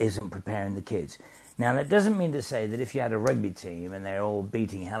isn't preparing the kids. Now, that doesn't mean to say that if you had a rugby team and they're all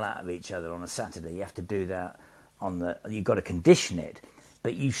beating hell out of each other on a Saturday, you have to do that you've got to condition it,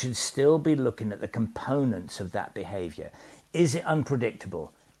 but you should still be looking at the components of that behavior. Is it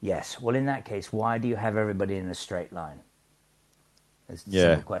unpredictable? Yes. Well, in that case, why do you have everybody in a straight line? That's a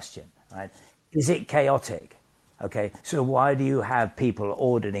simple question, right? Is it chaotic? Okay, so why do you have people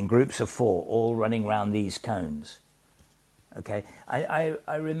ordered in groups of 4 all running around these cones? Okay, I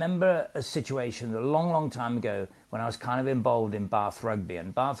remember a situation a long time ago when I was kind of involved in Bath Rugby,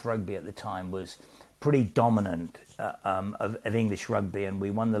 and Bath Rugby at the time was pretty dominant of English rugby, and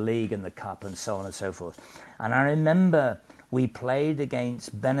we won the league and the cup and so on and so forth. And I remember we played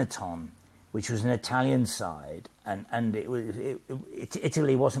against Benetton, which was an Italian side, and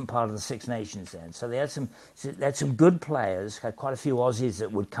Italy wasn't part of the Six Nations then. So they had some good players, had quite a few Aussies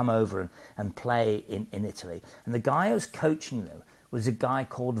that would come over and play in Italy. And the guy who was coaching them was a guy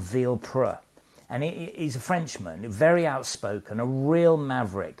called Villepreux. And he's a Frenchman, very outspoken, a real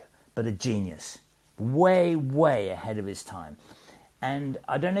maverick, but a genius. Way ahead of his time. And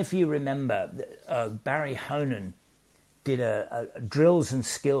I don't know if you remember, Barry Honan did a drills and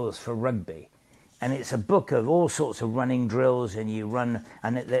skills for rugby. And it's a book of all sorts of running drills, and you run,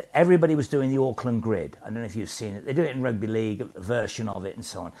 and everybody was doing the Auckland grid. I don't know if you've seen it. They do it in rugby league, a version of it, and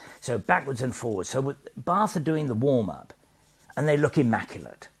so on. So backwards and forwards. So Bath are doing the warm-up, and they look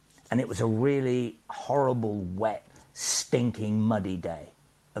immaculate. And it was a really horrible, wet, stinking, muddy day,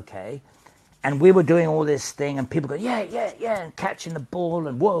 okay? And we were doing all this thing, and people go, yeah, and catching the ball,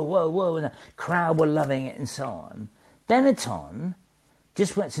 and whoa, and the crowd were loving it, and so on. Benetton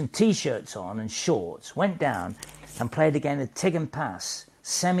just went some T-shirts on and shorts, went down and played again a tig and pass,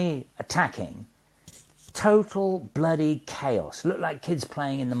 semi-attacking. Total bloody chaos. Looked like kids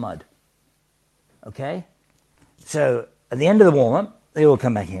playing in the mud. Okay? So at the end of the warm-up, they all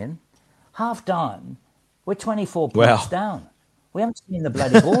come back in. Half done, we're 24 points down. We haven't seen the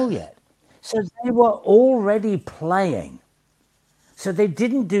bloody ball yet. So they were already playing. So they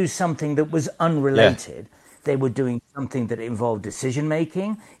didn't do something that was unrelated. Yeah. They were doing something that involved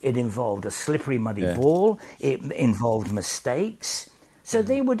decision-making. It involved a slippery, muddy ball. It involved mistakes. So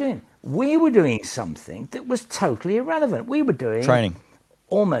we were doing something that was totally irrelevant. We were doing training,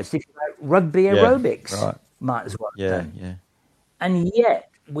 almost, if you like, rugby aerobics. Right. Might as well have done. Yeah. And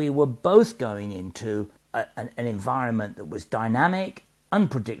yet we were both going into an environment that was dynamic,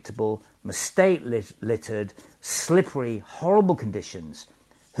 unpredictable, mistake-littered, slippery, horrible conditions.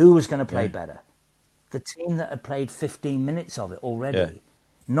 Who was going to play better? The team that had played 15 minutes of it already,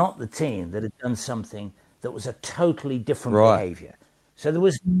 not the team that had done something that was a totally different behaviour. So there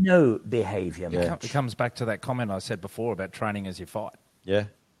was no behaviour match. It comes back to that comment I said before about training as you fight. Yeah,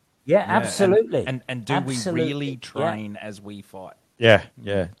 absolutely. And do we really train as we fight? Yeah,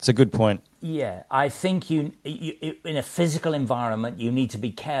 it's a good point. Yeah, I think you in a physical environment, you need to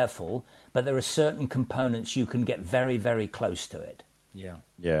be careful, but there are certain components you can get very, very close to it. Yeah.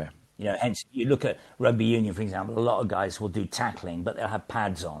 You know, hence you look at rugby union, for example. A lot of guys will do tackling, but they'll have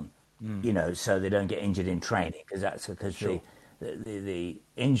pads on, you know, so they don't get injured in training, because the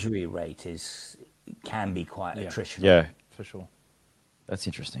injury rate can be quite attritional. Yeah, for sure. That's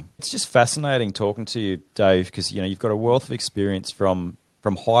interesting. It's just fascinating talking to you, Dave, because you've got a wealth of experience from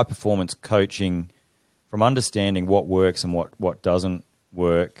high performance coaching, from understanding what works and what doesn't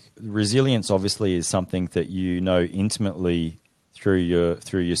work. Resilience obviously is something that you know intimately through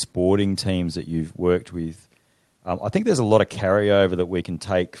your sporting teams that you've worked with. I think there's a lot of carryover that we can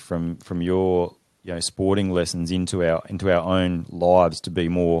take from your sporting lessons into our own lives to be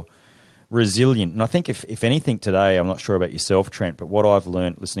more resilient. And I think if anything today, I'm not sure about yourself, Trent, but what I've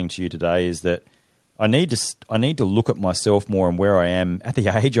learned listening to you today is that I need to look at myself more and where I am at the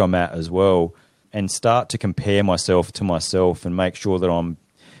age I'm at as well, and start to compare myself to myself and make sure that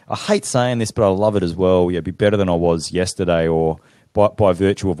I hate saying this, but I love it as well. Be better than I was yesterday, or by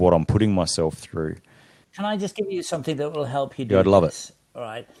virtue of what I'm putting myself through. Can I just give you something that will help you do I'd love this? it. All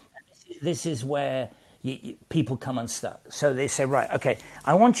right. This is where people come unstuck. So they say, right, okay,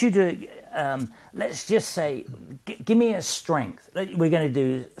 I want you to, let's just say, give me a strength. We're going to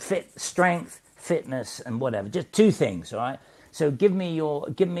do strength, fitness, and whatever. Just two things, all right? So give me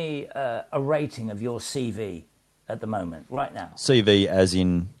a rating of your CV at the moment, right now. CV as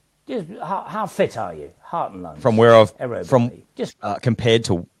in? Just how fit are you? Heart and lungs. From where compared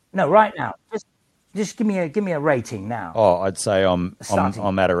to? No, right now. Just give me a rating now. Oh, I'd say I'm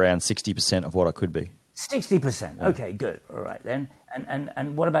at around 60% of what I could be. 60%. Yeah. Okay, good. All right then.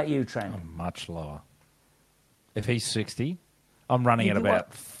 And what about you, Trent? I'm much lower. If he's 60, I'm running at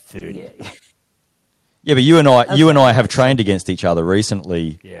about 30. Yeah, but you and I have trained against each other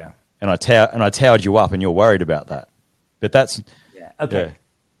recently. Yeah. And I towered you up, and you're worried about that. But that's okay.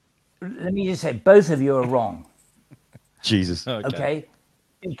 Yeah. Let me just say, both of you are wrong. Jesus. Okay?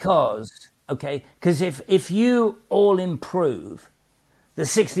 Because if you all improve, the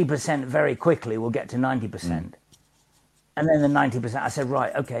 60% very quickly will get to 90%. And then the 90%, I said,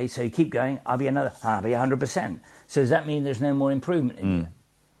 right, okay, so you keep going, I'll be 100%. So does that mean there's no more improvement in you?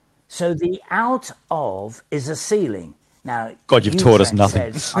 So the out of is a ceiling. Now, God, you've taught us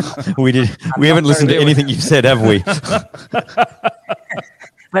nothing. We haven't listened to anything you've said, have we?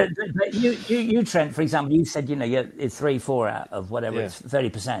 But you, Trent, for example, you said, you're 3-4 out of whatever, it's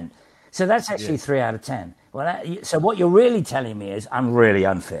 30%. So that's actually 3 out of 10. Well, so what you're really telling me is I'm really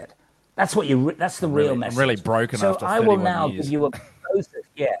unfit. That's what that's the real message. I'm really broken so after 31 years. So I will now years. give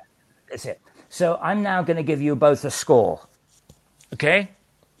you that's it. So I'm now going to give you both a score. Okay?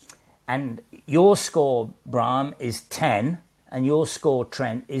 And your score, Brahm, is 10, and your score,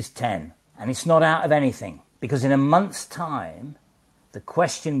 Trent, is 10. And it's not out of anything, because in a month's time, the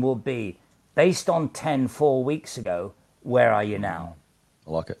question will be, based on 10 4 weeks ago, where are you now?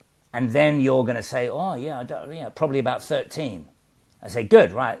 I like it. And then you're going to say, probably about 13. I say,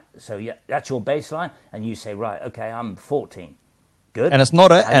 good, right. So yeah, that's your baseline. And you say, right, okay, I'm 14. Good. And it's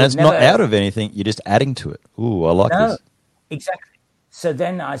not not out of anything. You're just adding to it. Ooh, I like this. Exactly. So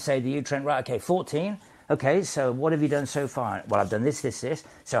then I say to you, Trent, right, okay, 14. Okay, so what have you done so far? Well, I've done this.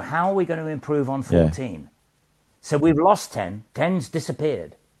 So how are we going to improve on 14? Yeah. So we've lost 10. 10's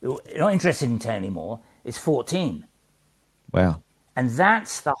disappeared. You're not interested in 10 anymore. It's 14. Wow. And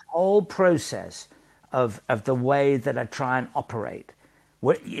that's the whole process of the way that I try and operate.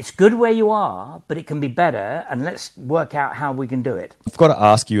 It's good where you are, but it can be better, and let's work out how we can do it. I've got to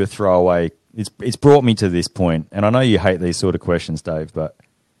ask you a throwaway. It's brought me to this point, and I know you hate these sort of questions, Dave, but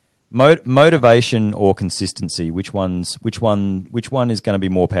motivation or consistency, which one is going to be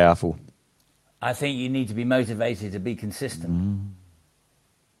more powerful? I think you need to be motivated to be consistent.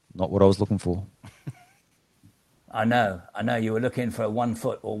 Not what I was looking for. I know you were looking for one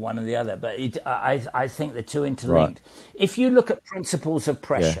foot or one or the other, but I think the two interlinked. Right. If you look at principles of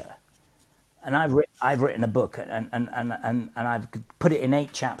pressure, and I've written a book and I've put it in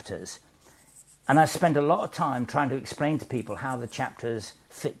 8 chapters, and I spend a lot of time trying to explain to people how the chapters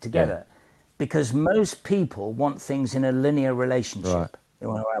fit together, because most people want things in a linear relationship. Right. They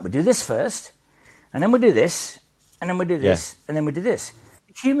want, all right, we'll do this first, and then we'll do this, and then we'll do this, and then we'll do this.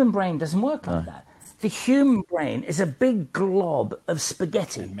 The human brain doesn't work like that. The human brain is a big glob of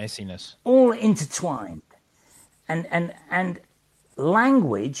spaghetti. And messiness. All intertwined. And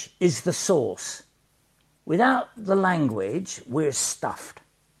language is the source. Without the language, we're stuffed.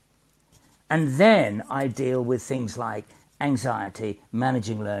 And then I deal with things like anxiety,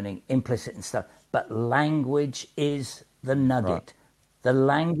 managing learning, implicit and stuff. But language is the nugget. Right. The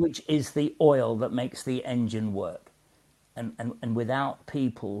language is the oil that makes the engine work. And without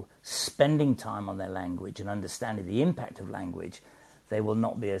people spending time on their language and understanding the impact of language, they will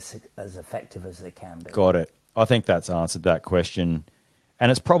not be as effective as they can be. Got it. I think that's answered that question. And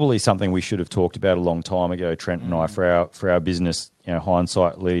it's probably something we should have talked about a long time ago, Trent and I, for our business,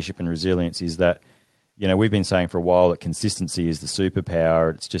 hindsight, leadership and resilience, is that, we've been saying for a while that consistency is the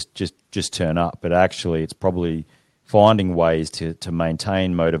superpower. It's just turn up. But actually it's probably finding ways to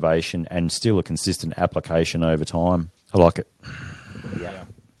maintain motivation and still a consistent application over time. I like it. Yeah.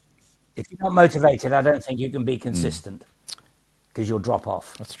 If you're not motivated, I don't think you can be consistent, because you'll drop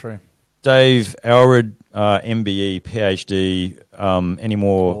off. That's true. Dave, Alred, MBE, PhD, any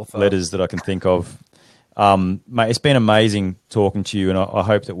more Author. letters that I can think of? Mate, it's been amazing talking to you, and I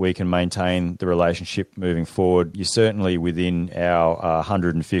hope that we can maintain the relationship moving forward. You're certainly within our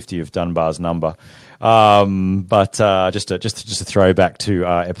 150 of Dunbar's number. But just a throwback to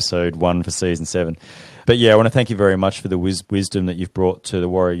episode 1 for season 7. But yeah, I want to thank you very much for the wisdom that you've brought to the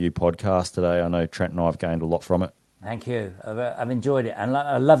Warrior U podcast today. I know Trent and I have gained a lot from it. Thank you. I've enjoyed it, and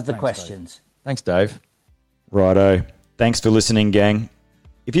I love the questions. Dave. Thanks, Dave. Righto. Thanks for listening, gang.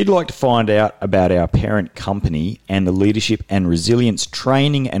 If you'd like to find out about our parent company and the leadership and resilience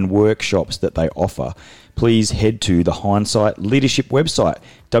training and workshops that they offer, please head to the Hindsight Leadership website,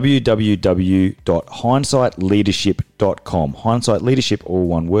 www.hindsightleadership.com. Hindsight Leadership, all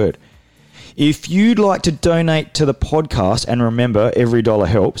one word. If you'd like to donate to the podcast, and remember, every dollar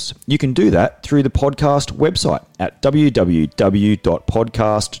helps, you can do that through the podcast website at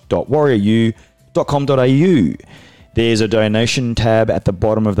www.podcast.warriorU.com.au. There's a donation tab at the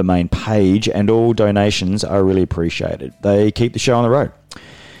bottom of the main page, and all donations are really appreciated. They keep the show on the road.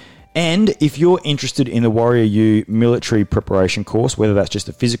 And if you're interested in the Warrior U military preparation course, whether that's just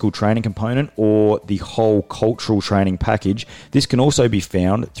the physical training component or the whole cultural training package, this can also be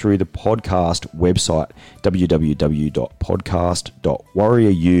found through the podcast website,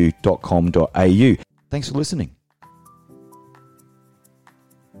 www.podcast.warriorU.com.au. Thanks for listening.